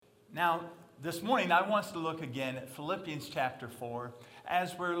Now, this morning, I want us to look again at Philippians chapter 4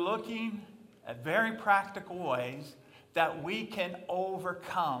 as we're looking at very practical ways that we can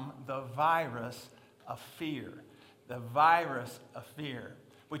overcome the virus of fear. The virus of fear.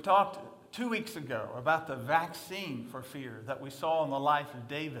 We talked 2 weeks ago about the vaccine for fear that we saw in the life of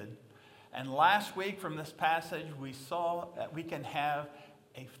David. And last week from this passage, we saw that we can have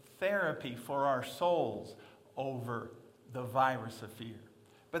a therapy for our souls over the virus of fear.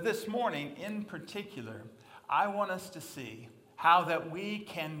 But this morning, in particular, I want us to see how that we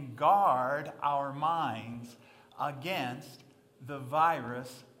can guard our minds against the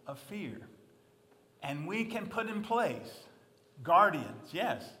virus of fear. And we can put in place guardians,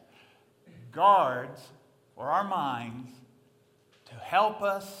 yes, guards for our minds to help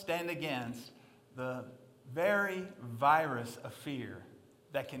us stand against the very virus of fear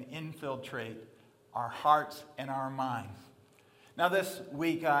that can infiltrate our hearts and our minds. Now, this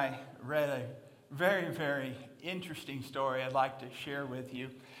week I read a very, very interesting story I'd like to share with you.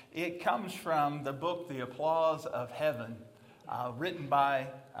 It comes from the book, The Applause of Heaven, written by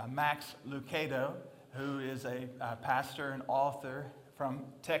Max Lucado, who is a pastor and author from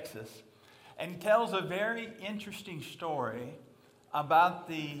Texas. And tells a very interesting story about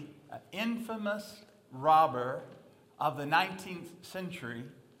the infamous robber of the 19th century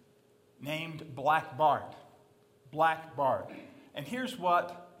named Black Bart. Black Bart. And here's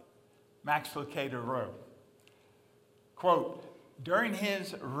what Max Lucado wrote. Quote, during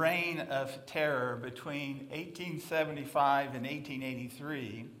his reign of terror between 1875 and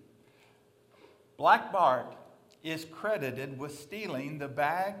 1883, Black Bart is credited with stealing the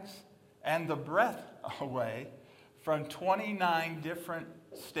bags and the breath away from 29 different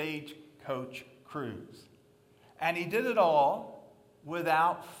stagecoach crews. And he did it all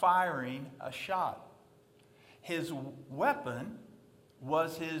without firing a shot. His weapon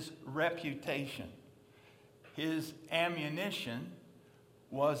was his reputation. His ammunition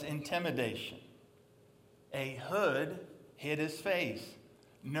was intimidation. A hood hid his face.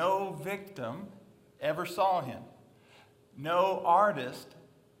 No victim ever saw him. No artist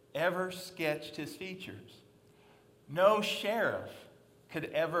ever sketched his features. No sheriff could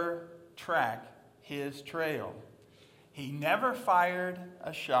ever track his trail. He never fired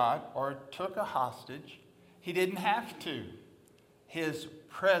a shot or took a hostage. He didn't have to. His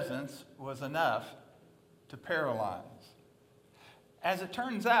presence was enough to paralyze. As it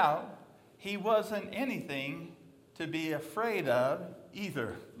turns out, he wasn't anything to be afraid of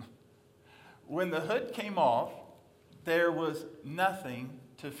either. When the hood came off, there was nothing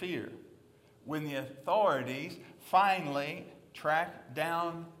to fear. When the authorities finally tracked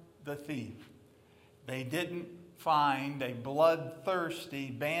down the thief, they didn't find a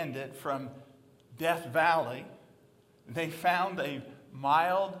bloodthirsty bandit from Death Valley. They found a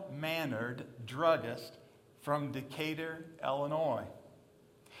mild-mannered druggist from Decatur, Illinois.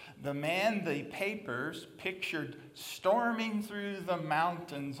 The man the papers pictured storming through the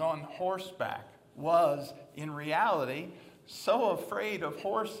mountains on horseback was, in reality, so afraid of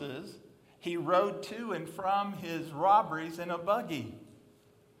horses, he rode to and from his robberies in a buggy.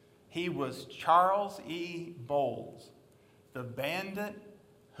 He was Charles E. Bowles, the bandit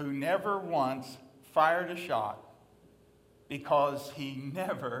who never once fired a shot because he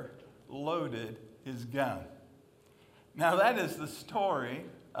never loaded his gun. Now that is the story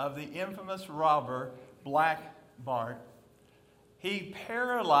of the infamous robber Black Bart. He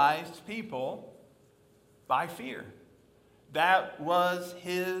paralyzed people by fear. That was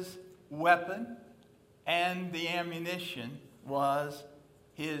his weapon, and the ammunition was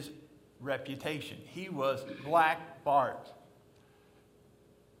his reputation. He was Black Bart.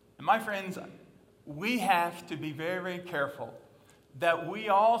 And my friends, we have to be very, very careful that we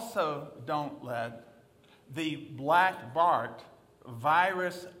also don't let the Black Bart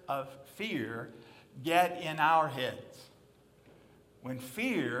virus of fear get in our heads. When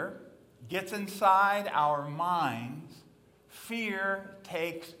fear gets inside our minds, fear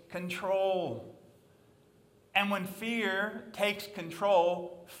takes control. And when fear takes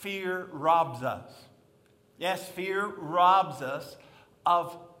control, fear robs us. Yes, fear robs us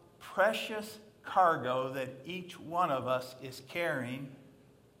of precious cargo that each one of us is carrying,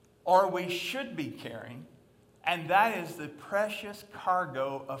 or we should be carrying, and that is the precious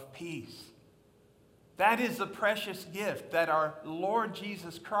cargo of peace. That is the precious gift that our Lord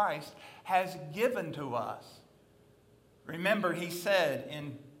Jesus Christ has given to us. Remember, he said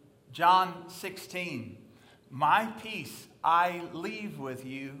in John 16, "My peace I leave with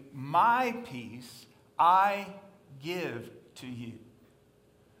you, my peace I give to you."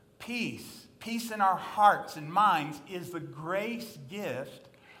 Peace in our hearts and minds is the grace gift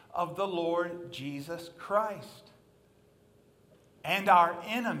of the Lord Jesus Christ. And our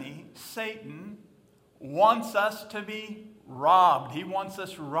enemy, Satan, wants us to be robbed. He wants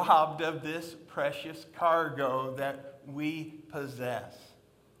us robbed of this precious cargo that we possess.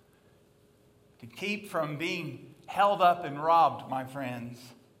 To keep from being held up and robbed, my friends,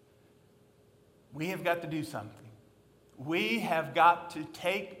 we have got to do something. We have got to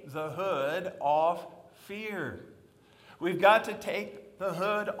take the hood off fear. We've got to take the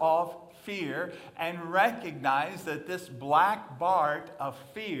hood off fear and recognize that this black Bart of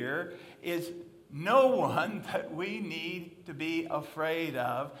fear is no one that we need to be afraid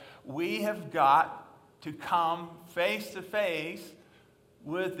of. We have got to come face to face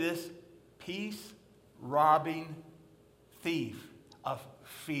with this peace-robbing thief of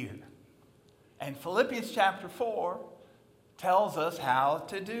fear. And Philippians chapter 4 tells us how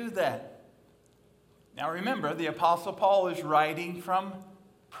to do that. Now remember, the Apostle Paul is writing from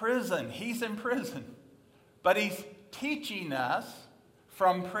prison. He's in prison. But he's teaching us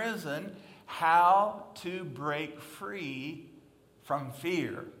from prison how to break free from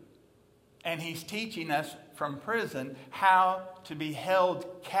fear. And he's teaching us from prison how to be held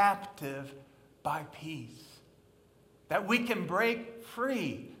captive by peace. That we can break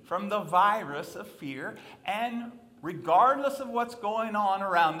free from the virus of fear, and regardless of what's going on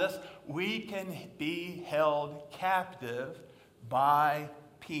around us, we can be held captive by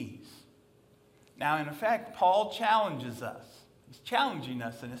peace. Now, in effect, Paul challenges us. He's challenging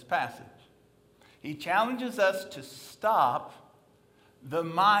us in this passage. He challenges us to stop the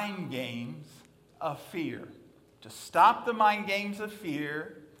mind games of fear. To stop the mind games of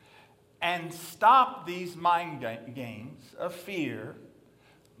fear and stop these mind games of fear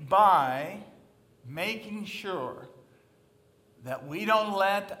by making sure that we don't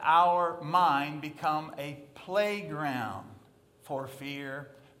let our mind become a playground for fear,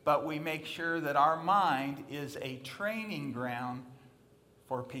 but we make sure that our mind is a training ground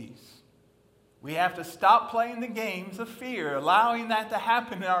for peace. We have to stop playing the games of fear, allowing that to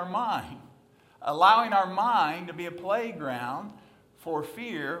happen in our mind, allowing our mind to be a playground for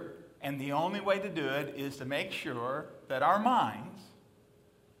fear, and the only way to do it is to make sure that our minds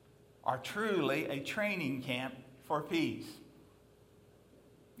are truly a training camp for peace.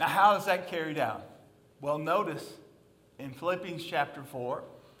 Now, how is that carried out? Well, notice in Philippians chapter 4,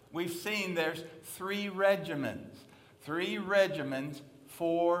 we've seen there's three regimens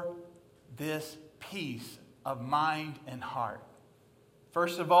for this peace of mind and heart.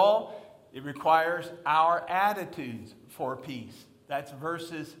 First of all, it requires our attitudes for peace. That's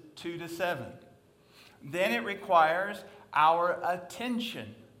verses 2 to 7. Then it requires our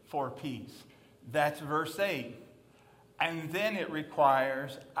attention for peace. That's verse 8. And then it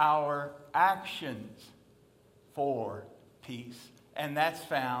requires our actions for peace. And that's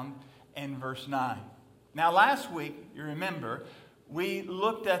found in verse 9. Now, last week, you remember, we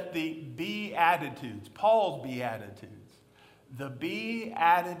looked at the Beatitudes, Paul's Beatitudes. The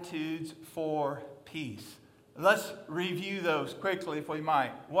Beatitudes for peace. Let's review those quickly if we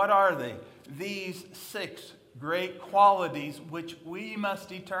might. What are they? These 6 great qualities which we must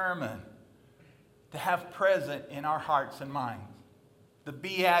determine to have present in our hearts and minds. The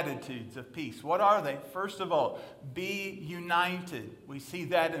Beatitudes of peace. What are they? First of all, be united. We see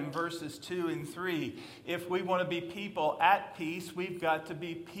that in verses 2 and 3. If we want to be people at peace, we've got to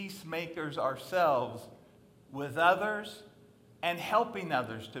be peacemakers ourselves with others and helping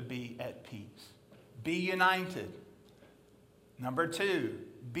others to be at peace. Be united. Number 2,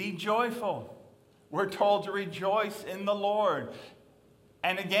 be joyful. We're told to rejoice in the Lord.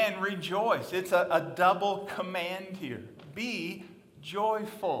 And again, rejoice. It's a double command here. Be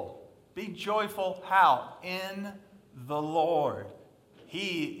joyful. Be joyful how? In the Lord.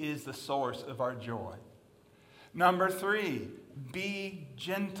 He is the source of our joy. Number 3, be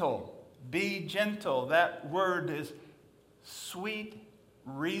gentle. Be gentle. That word is sweet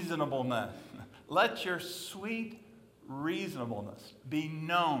reasonableness. Let your sweet reasonableness be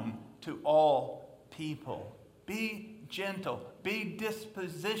known to all people. Be gentle. Be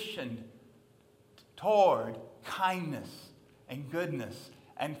dispositioned toward kindness and goodness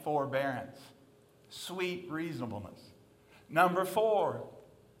and forbearance. Sweet reasonableness. Number 4,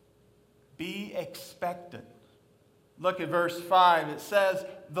 be expectant. Look at verse 5. It says,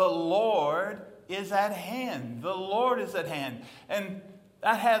 the Lord is at hand. The Lord is at hand. And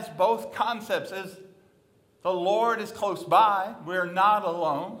that has both concepts. As the Lord is close by, we're not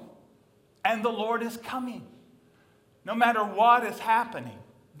alone, and the Lord is coming. No matter what is happening,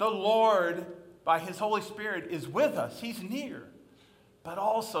 the Lord, by His Holy Spirit, is with us. He's near. But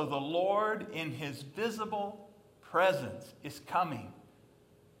also the Lord, in His visible presence, is coming.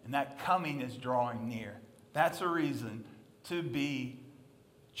 And that coming is drawing near. That's a reason to be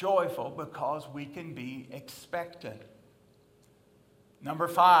joyful, because we can be expectant. Number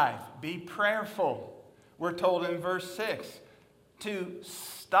 5, be prayerful. We're told in verse 6 to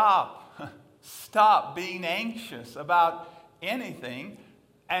stop being anxious about anything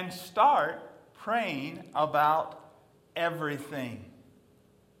and start praying about everything.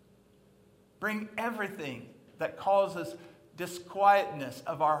 Bring everything that causes disquietness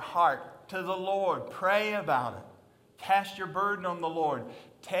of our heart to the Lord. Pray about it. Cast your burden on the Lord.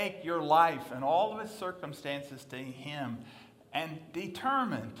 Take your life and all of its circumstances to Him, and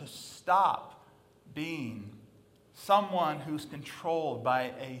determine to stop being someone who's controlled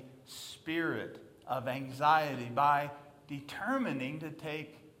by a spirit of anxiety, by determining to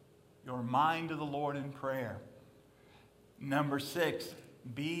take your mind to the Lord in prayer. Number 6,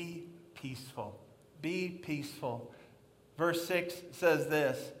 be peaceful. Be peaceful. Verse 6 says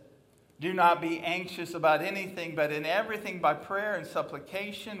this: do not be anxious about anything, but in everything by prayer and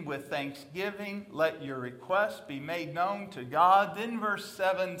supplication with thanksgiving, let your requests be made known to God. Then verse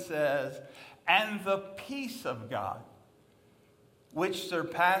 7 says, and the peace of God, which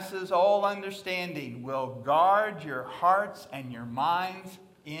surpasses all understanding, will guard your hearts and your minds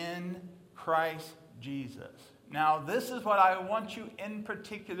in Christ Jesus. Now, this is what I want you in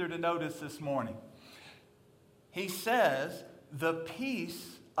particular to notice this morning. He says, the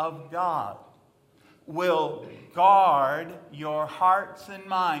peace of God will guard your hearts and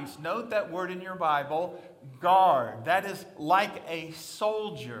minds. Note that word in your Bible, guard. That is like a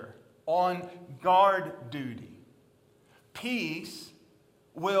soldier on guard duty. Peace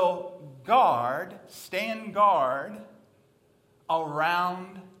will stand guard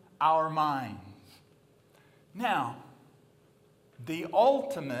around our minds. Now, the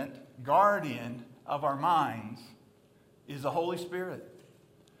ultimate guardian of our minds is the Holy Spirit.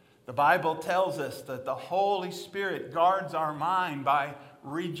 The Bible tells us that the Holy Spirit guards our mind by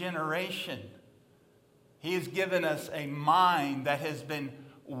regeneration. He has given us a mind that has been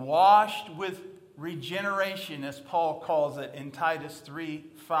washed with regeneration, as Paul calls it in Titus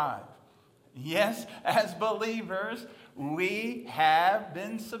 3:5. Yes, as believers, we have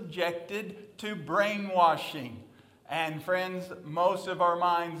been subjected to brainwashing. And friends, most of our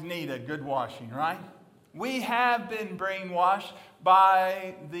minds need a good washing, right? We have been brainwashed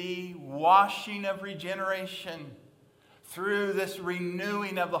by the washing of regeneration. Through this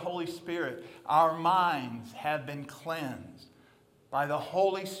renewing of the Holy Spirit, our minds have been cleansed by the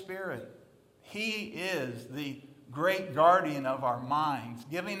Holy Spirit. He is the great guardian of our minds,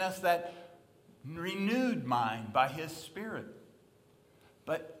 giving us that renewed mind by His Spirit.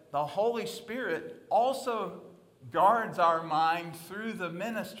 But the Holy Spirit also guards our mind through the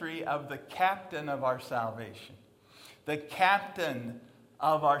ministry of the captain of our salvation. The captain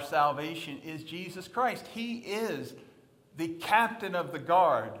of our salvation is Jesus Christ. He is the captain of the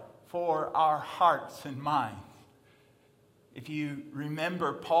guard for our hearts and minds. If you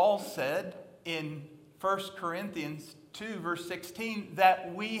remember, Paul said in 1 Corinthians 2, verse 16,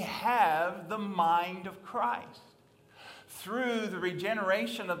 that we have the mind of Christ. Through the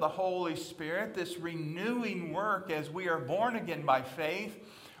regeneration of the Holy Spirit, this renewing work as we are born again by faith,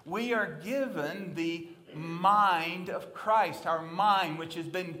 we are given the mind of Christ. Our mind, which has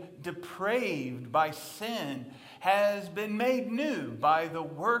been depraved by sin, has been made new by the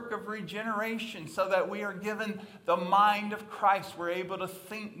work of regeneration, so that we are given the mind of Christ. We're able to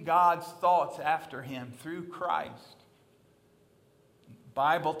think God's thoughts after Him through Christ. The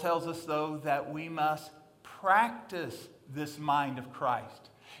Bible tells us, though, that we must practice this mind of Christ.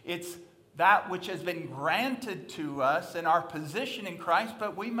 It's that which has been granted to us in our position in Christ,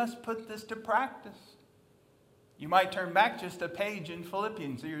 but we must put this to practice. You might turn back just a page in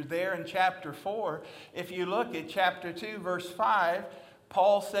Philippians. You're there in chapter 4. If you look at chapter 2, verse 5,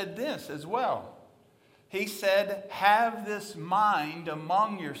 Paul said this as well. He said, have this mind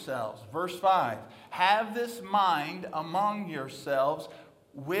among yourselves. Verse 5, have this mind among yourselves,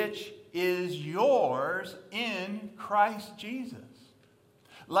 which is yours in Christ Jesus.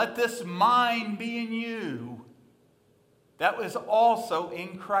 Let this mind be in you that was also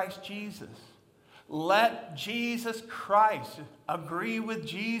in Christ Jesus. Let Jesus Christ, agree with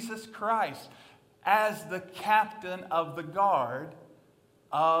Jesus Christ as the captain of the guard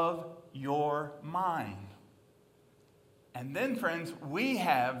of your mind. And then, friends, we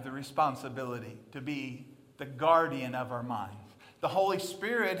have the responsibility to be the guardian of our minds. The Holy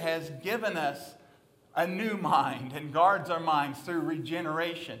Spirit has given us a new mind and guards our minds through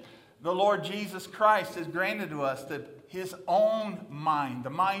regeneration. The Lord Jesus Christ has granted to us His own mind,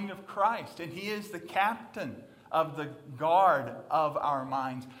 the mind of Christ, and He is the captain of the guard of our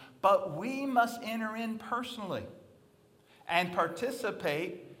minds. But we must enter in personally and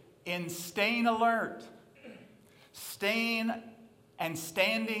participate in staying alert, staying and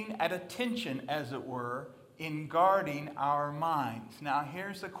standing at attention, as it were, in guarding our minds. Now,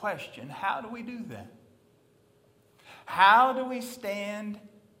 here's the question. How do we do that? How do we stand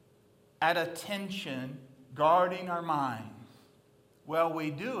at attention, guarding our minds? Well,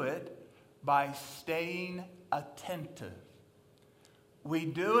 we do it by staying attentive. We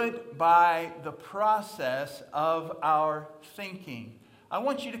do it by the process of our thinking. I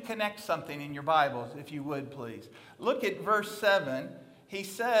want you to connect something in your Bibles, if you would, please. Look at verse 7. He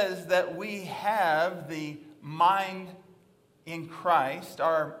says that we have the mind in Christ,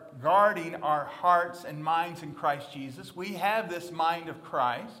 guarding our hearts and minds in Christ Jesus. We have this mind of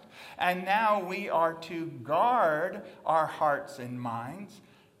Christ, and now we are to guard our hearts and minds.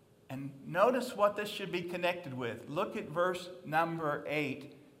 And notice what this should be connected with. Look at verse number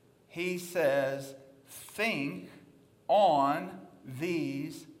 8. He says, think on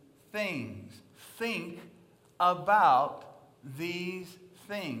these things. Think about these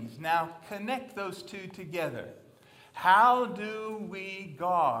things. Now, connect those two together. How do we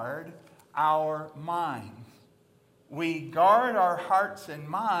guard our minds? We guard our hearts and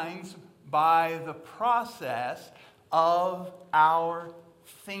minds by the process of our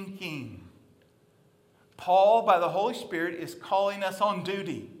thinking. Paul, by the Holy Spirit, is calling us on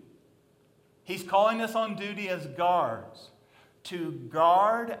duty. He's calling us on duty as guards to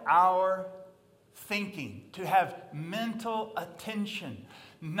guard our thinking, to have mental attention,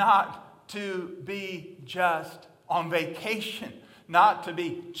 not to be just on vacation, not to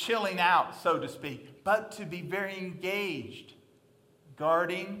be chilling out, so to speak, but to be very engaged,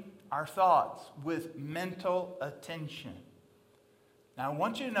 guarding our thoughts with mental attention. Now, I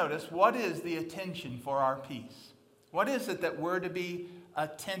want you to notice, what is the attention for our peace? What is it that we're to be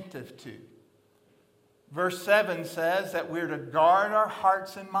attentive to? Verse 7 says that we're to guard our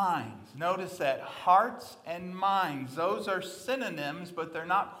hearts and minds. Notice that hearts and minds, those are synonyms, but they're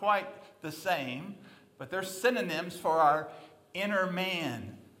not quite the same. But they're synonyms for our inner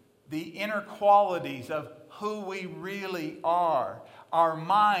man, the inner qualities of who we really are. Our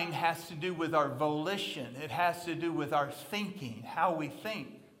mind has to do with our volition. It has to do with our thinking, how we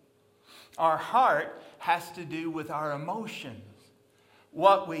think. Our heart has to do with our emotions,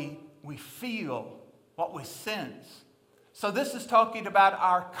 what we feel, what we sense. So this is talking about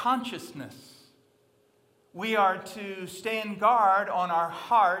our consciousness. We are to stand guard on our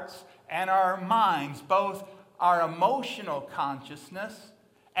hearts and our minds, both our emotional consciousness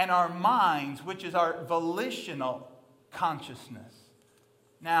and our minds, which is our volitional consciousness.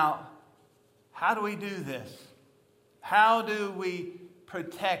 Now, how do we do this? How do we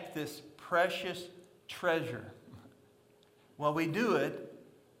protect this precious treasure? Well, we do it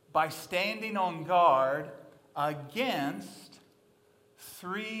by standing on guard against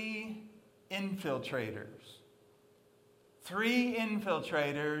three infiltrators. Three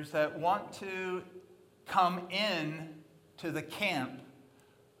infiltrators that want to come in to the camp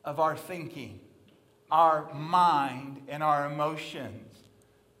of our thinking, our mind, and our emotions.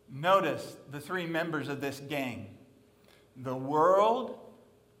 Notice the three members of this gang: the world,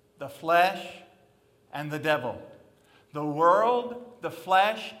 the flesh, and the devil. The world, the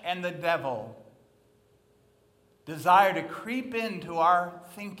flesh, and the devil desire to creep into our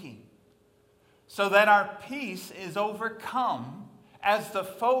thinking so that our peace is overcome as the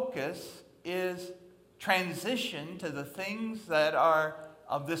focus is transitioned to the things that are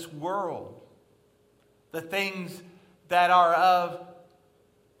of this world, the things that are of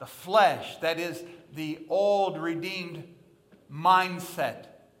the flesh, that is the old redeemed mindset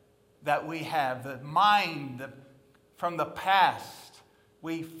that we have, the mind from the past.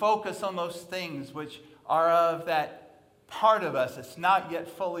 We focus on those things which are of that part of us that's not yet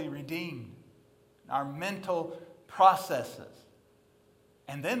fully redeemed, our mental processes.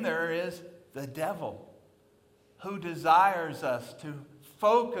 And then there is the devil, who desires us to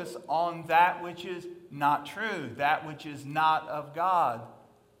focus on that which is not true, that which is not of God.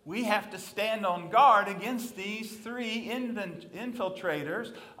 We have to stand on guard against these three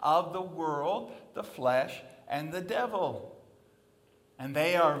infiltrators of the world, the flesh, and the devil. And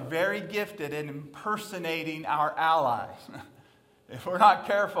they are very gifted in impersonating our allies. If we're not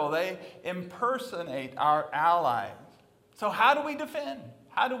careful, they impersonate our allies. So how do we defend?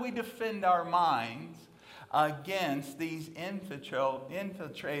 How do we defend our minds against these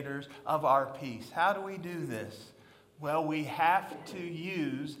infiltrators of our peace? How do we do this? Well, we have to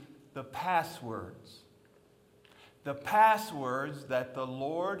use the passwords. The passwords that the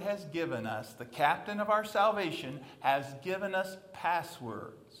Lord has given us, the captain of our salvation, has given us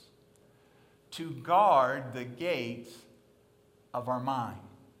passwords to guard the gates of our mind.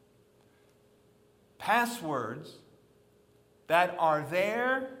 Passwords that are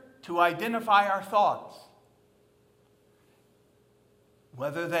there to identify our thoughts.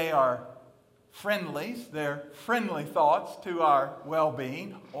 Whether they are friendlies, they're friendly thoughts to our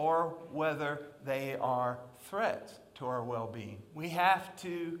well-being, or whether they are threats to our well-being. We have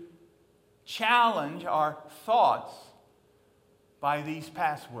to challenge our thoughts by these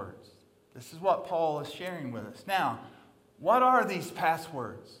passwords. This is what Paul is sharing with us. Now, what are these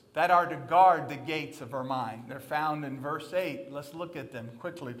passwords that are to guard the gates of our mind? They're found in verse 8. Let's look at them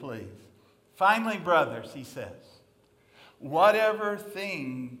quickly, please. Finally, brothers, he says, whatever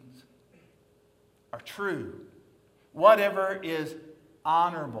things are true, whatever is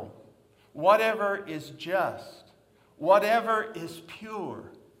honorable, whatever is just, whatever is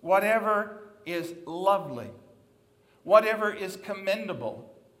pure, whatever is lovely, whatever is commendable,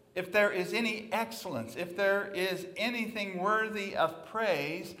 if there is any excellence, if there is anything worthy of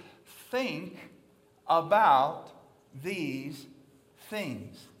praise, think about these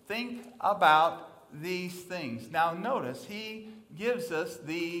things. Think about these things. Now notice, he gives us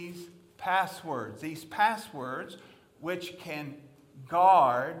these passwords which can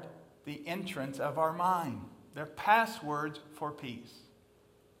guard the entrance of our mind. They're passwords for peace.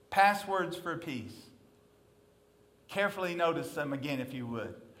 Passwords for peace. Carefully notice them again if you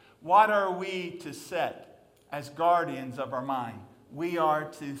would. What are we to set as guardians of our mind? We are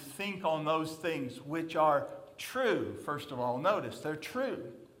to think on those things which are true. First of all, notice they're true.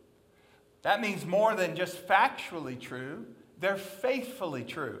 That means more than just factually true. They're faithfully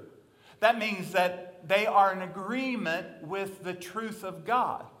true. That means that they are in agreement with the truth of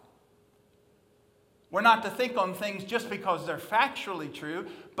God. We're not to think on things just because they're factually true,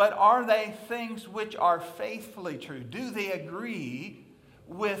 but are they things which are faithfully true? Do they agree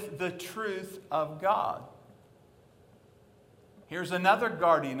with the truth of God? Here's another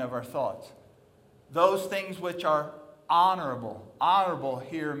guardian of our thoughts. Those things which are honorable. Honorable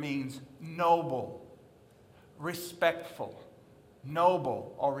here means noble, respectful.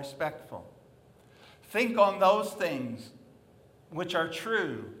 Noble or respectful. Think on those things which are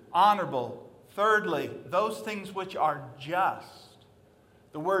true, honorable. Thirdly, those things which are just.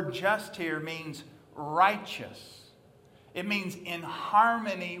 The word just here means righteous. It means in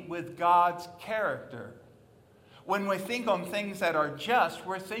harmony with God's character. When we think on things that are just,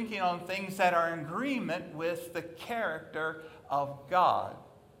 we're thinking on things that are in agreement with the character of God.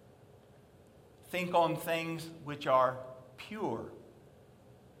 Think on things which are pure.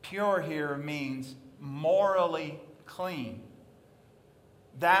 Pure here means morally clean.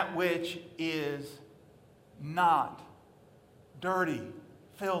 That which is not dirty,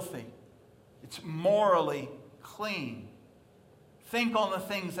 filthy. It's morally clean. Think on the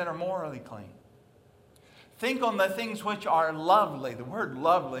things that are morally clean. Think on the things which are lovely. The word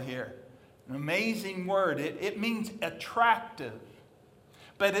lovely here, an amazing word. It means attractive.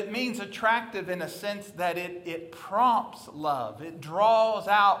 But it means attractive in a sense that it prompts love. It draws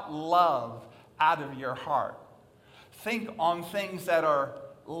out love out of your heart. Think on things that are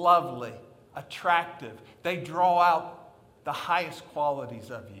lovely, attractive. They draw out the highest qualities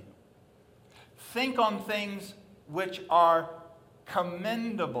of you. Think on things which are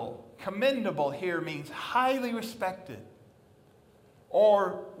commendable. Commendable here means highly respected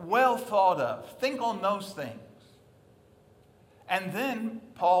or well thought of. Think on those things. And then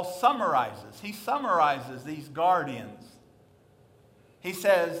Paul summarizes. He summarizes these guardians. He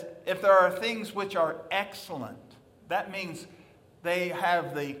says, if there are things which are excellent, that means they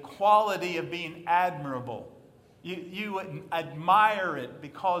have the quality of being admirable. You admire it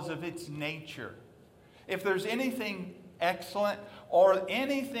because of its nature. If there's anything excellent or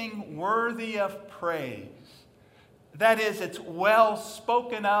anything worthy of praise, that is, it's well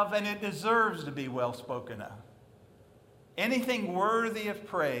spoken of and it deserves to be well spoken of. Anything worthy of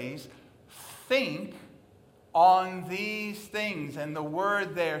praise, think on these things. And the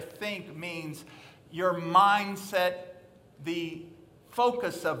word there, think, means your mindset, the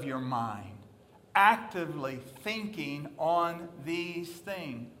focus of your mind, actively thinking on these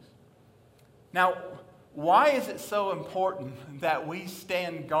things. Now, why is it so important that we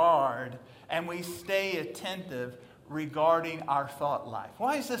stand guard and we stay attentive regarding our thought life?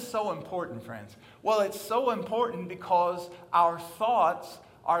 Why is this so important, friends? Well, it's so important because our thoughts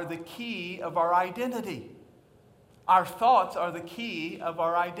are the key of our identity. Our thoughts are the key of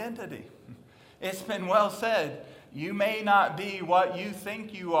our identity. It's been well said, you may not be what you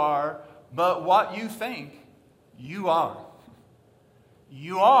think you are, but what you think You are.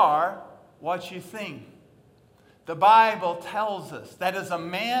 You are what you think. The Bible tells us that as a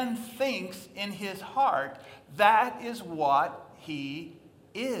man thinks in his heart, that is what he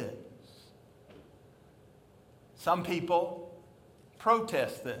is. Some people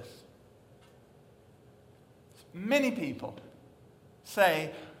protest this. Many people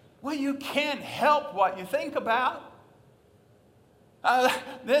say, well, you can't help what you think about.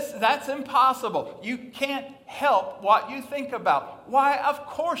 That's impossible. You can't help what you think about. Why? Of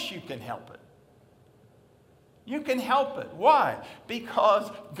course you can help it. You can help it. Why? Because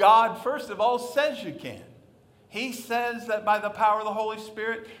God, first of all, says you can. He says that by the power of the Holy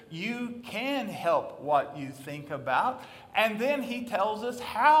Spirit, you can help what you think about. And then he tells us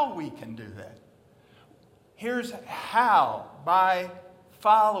how we can do that. Here's how: by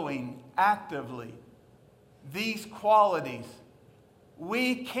following actively these qualities,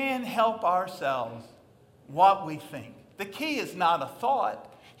 we can help ourselves what we think. The key is not a thought.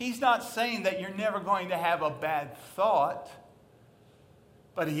 He's not saying that you're never going to have a bad thought,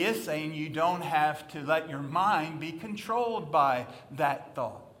 but he is saying you don't have to let your mind be controlled by that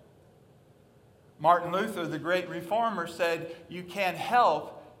thought. Martin Luther, the great reformer, said you can't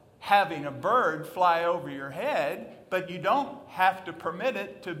help having a bird fly over your head, but you don't have to permit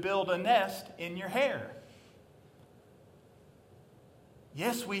it to build a nest in your hair.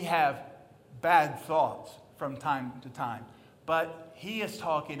 Yes, we have bad thoughts from time to time, but he is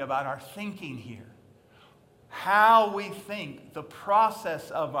talking about our thinking here. How we think, the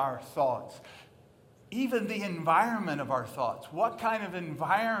process of our thoughts, even the environment of our thoughts. What kind of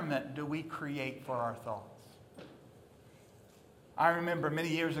environment do we create for our thoughts? I remember many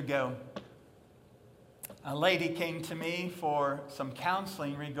years ago, a lady came to me for some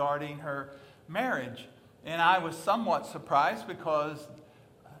counseling regarding her marriage. And I was somewhat surprised because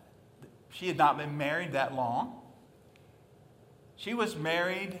she had not been married that long. She was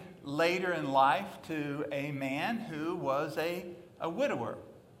married later in life to a man who was a widower.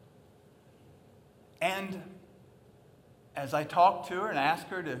 And as I talked to her and asked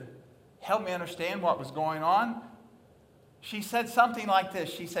her to help me understand what was going on, she said something like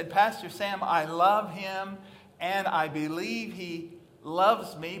this. She said, Pastor Sam, I love him and I believe he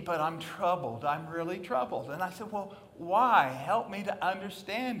loves me, but I'm troubled. I'm really troubled. And I said, well, why? Help me to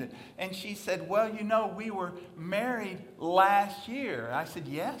understand it. And she said, well, you know, we were married last year. I said,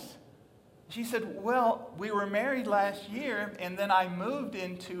 yes. She said, well, we were married last year and then I moved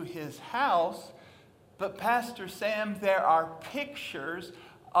into his house. But Pastor Sam, there are pictures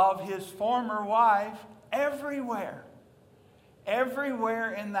of his former wife everywhere.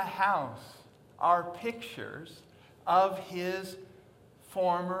 Everywhere in the house are pictures of his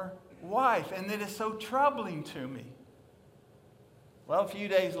former wife. And it is so troubling to me. Well, a few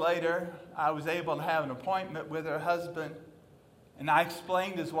days later, I was able to have an appointment with her husband. And I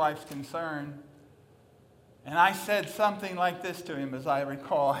explained his wife's concern. And I said something like this to him, as I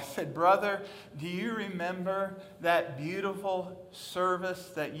recall. I said, brother, do you remember that beautiful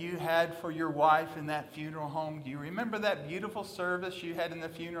service that you had for your wife in that funeral home? Do you remember that beautiful service you had in the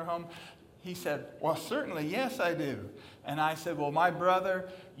funeral home? He said, well, certainly, yes, I do. And I said, well, my brother,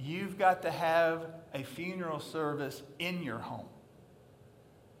 you've got to have a funeral service in your home.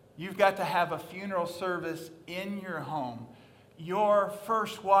 You've got to have a funeral service in your home. Your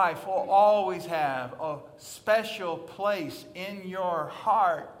first wife will always have a special place in your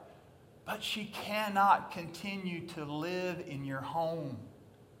heart, but she cannot continue to live in your home.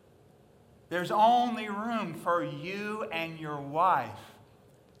 There's only room for you and your wife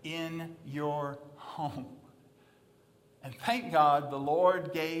in your home. And thank God the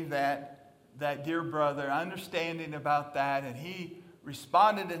Lord gave that dear brother understanding about that, and he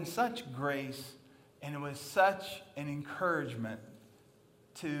responded in such grace. And it was such an encouragement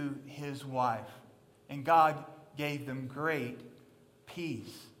to his wife. And God gave them great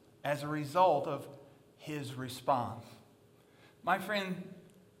peace as a result of his response. My friend,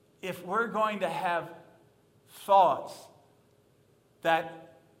 if we're going to have thoughts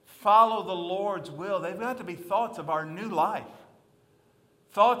that follow the Lord's will, they've got to be thoughts of our new life.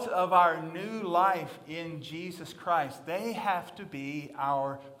 Thoughts of our new life in Jesus Christ. They have to be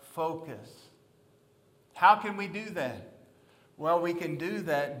our focus. How can we do that? Well, we can do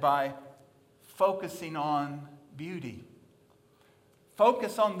that by focusing on beauty.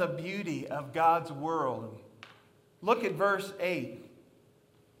 Focus on the beauty of God's world. Look at verse 8.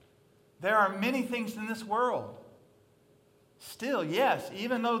 There are many things in this world. Still, yes,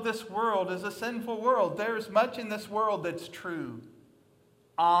 even though this world is a sinful world, there is much in this world that's true,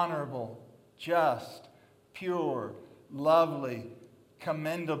 honorable, just, pure, lovely,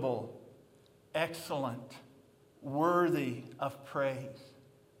 commendable, excellent, worthy of praise.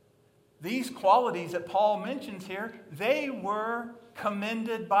 These qualities that Paul mentions here, they were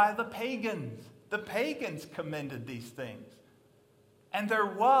commended by the pagans. The pagans commended these things. And there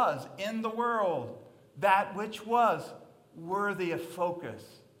was in the world that which was worthy of focus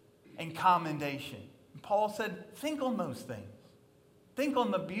and commendation. And Paul said, think on those things. Think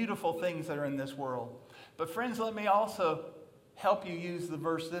on the beautiful things that are in this world. But friends, let me also help you use the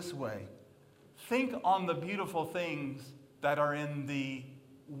verse this way. Think on the beautiful things that are in the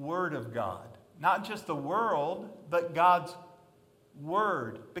Word of God. Not just the world, but God's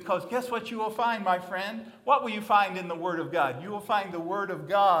Word. Because guess what you will find, my friend? What will you find in the Word of God? You will find the Word of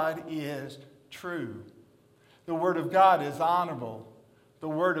God is true. The Word of God is honorable. The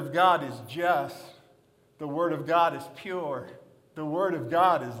Word of God is just. The Word of God is pure. The Word of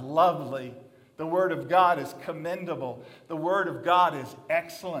God is lovely. The Word of God is commendable. The Word of God is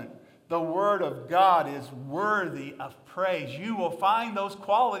excellent. The Word of God is worthy of praise. You will find those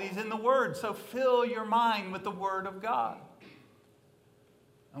qualities in the Word. So fill your mind with the Word of God.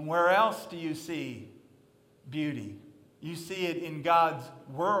 And where else do you see beauty? You see it in God's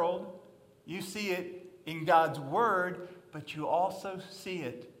world. You see it in God's Word. But you also see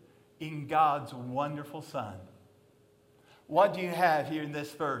it in God's wonderful Son. What do you have here in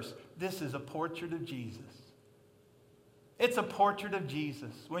this verse? This is a portrait of Jesus. It's a portrait of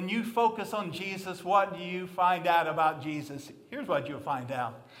Jesus. When you focus on Jesus, what do you find out about Jesus? Here's what you'll find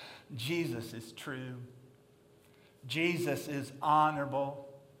out. Jesus is true. Jesus is honorable.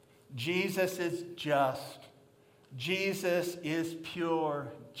 Jesus is just. Jesus is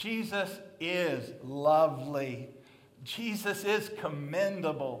pure. Jesus is lovely. Jesus is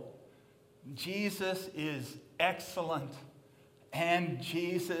commendable. Jesus is excellent. And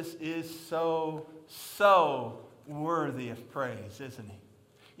Jesus is so worthy of praise, isn't he?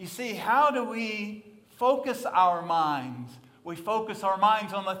 You see, how do we focus our minds? We focus our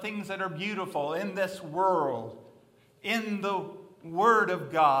minds on the things that are beautiful in this world, in the Word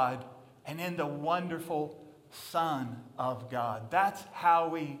of God, and in the wonderful Son of God. That's how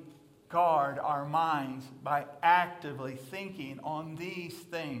we guard our minds, by actively thinking on these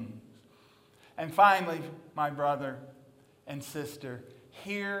things. And finally, my brother and sister,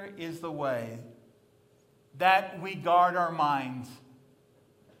 here is the way that we guard our minds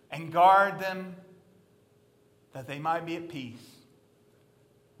and guard them that they might be at peace.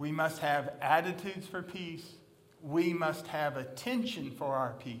 We must have attitudes for peace. We must have attention for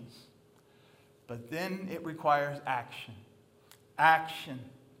our peace. But then it requires action. Action.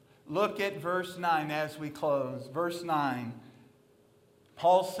 Look at verse 9 as we close. Verse 9.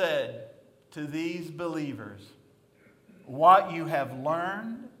 Paul said to these believers, what you have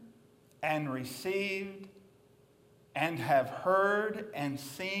learned and received and have heard and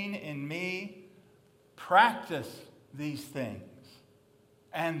seen in me, practice these things.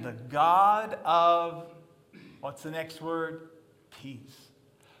 And the God of, what's the next word? Peace.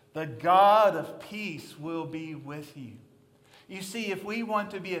 The God of peace will be with you. You see, if we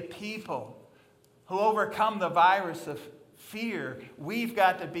want to be a people who overcome the virus of fear, we've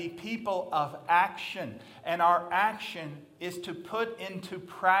got to be people of action. And our action is to put into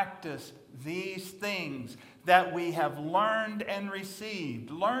practice these things that we have learned and received.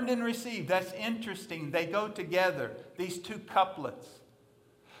 Learned and received, that's interesting. They go together, these two couplets.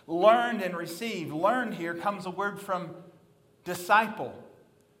 Learned and received. Learned here comes a word from disciple.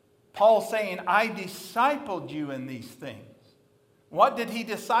 Paul saying, I discipled you in these things. What did he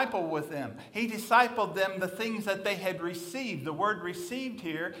disciple with them? He discipled them the things that they had received. The word received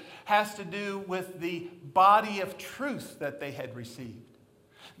here has to do with the body of truth that they had received.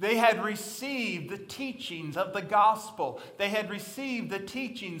 They had received the teachings of the gospel. They had received the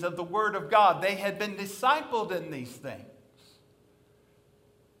teachings of the Word of God. They had been discipled in these things.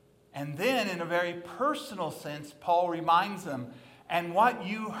 And then, in a very personal sense, Paul reminds them, and what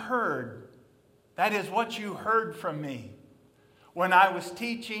you heard, that is what you heard from me when I was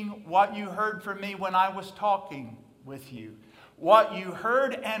teaching, what you heard from me when I was talking with you, what you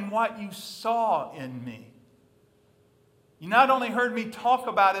heard and what you saw in me. You not only heard me talk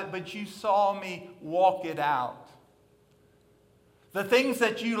about it, but you saw me walk it out. The things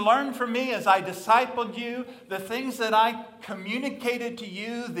that you learned from me as I discipled you, the things that I communicated to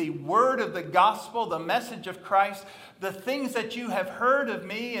you, the word of the gospel, the message of Christ, the things that you have heard of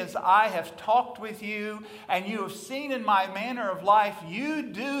me as I have talked with you and you have seen in my manner of life, you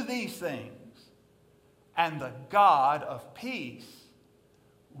do these things. And the God of peace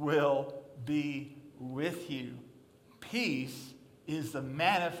will be with you. Peace is the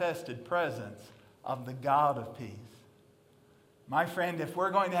manifested presence of the God of peace. My friend, if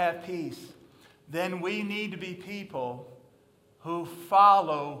we're going to have peace, then we need to be people who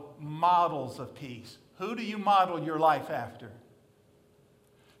follow models of peace. Who do you model your life after?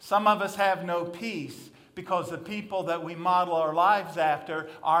 Some of us have no peace because the people that we model our lives after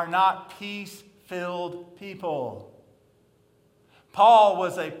are not peace-filled people. Paul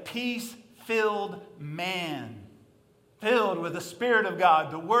was a peace-filled man, filled with the Spirit of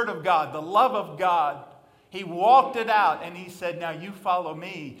God, the Word of God, the love of God. He walked it out and he said, now you follow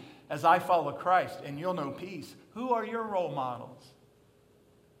me as I follow Christ and you'll know peace. Who are your role models?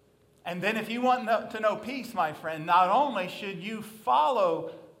 And then if you want to know peace, my friend, not only should you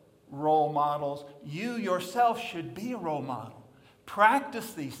follow role models, you yourself should be a role model.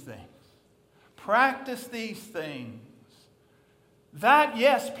 Practice these things. Practice these things. That,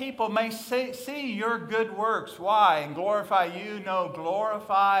 yes, people may see your good works. Why? And glorify you? No,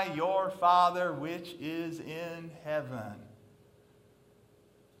 glorify your Father which is in heaven.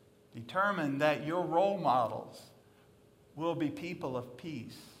 Determine that your role models will be people of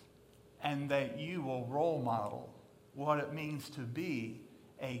peace and that you will role model what it means to be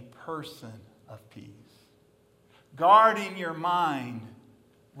a person of peace. Guarding your mind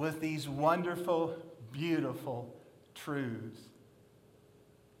with these wonderful, beautiful truths.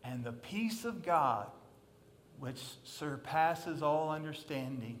 And the peace of God, which surpasses all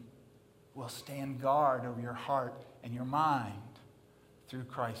understanding, will stand guard over your heart and your mind through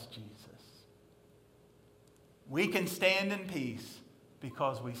Christ Jesus. We can stand in peace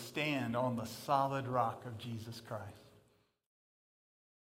because we stand on the solid rock of Jesus Christ.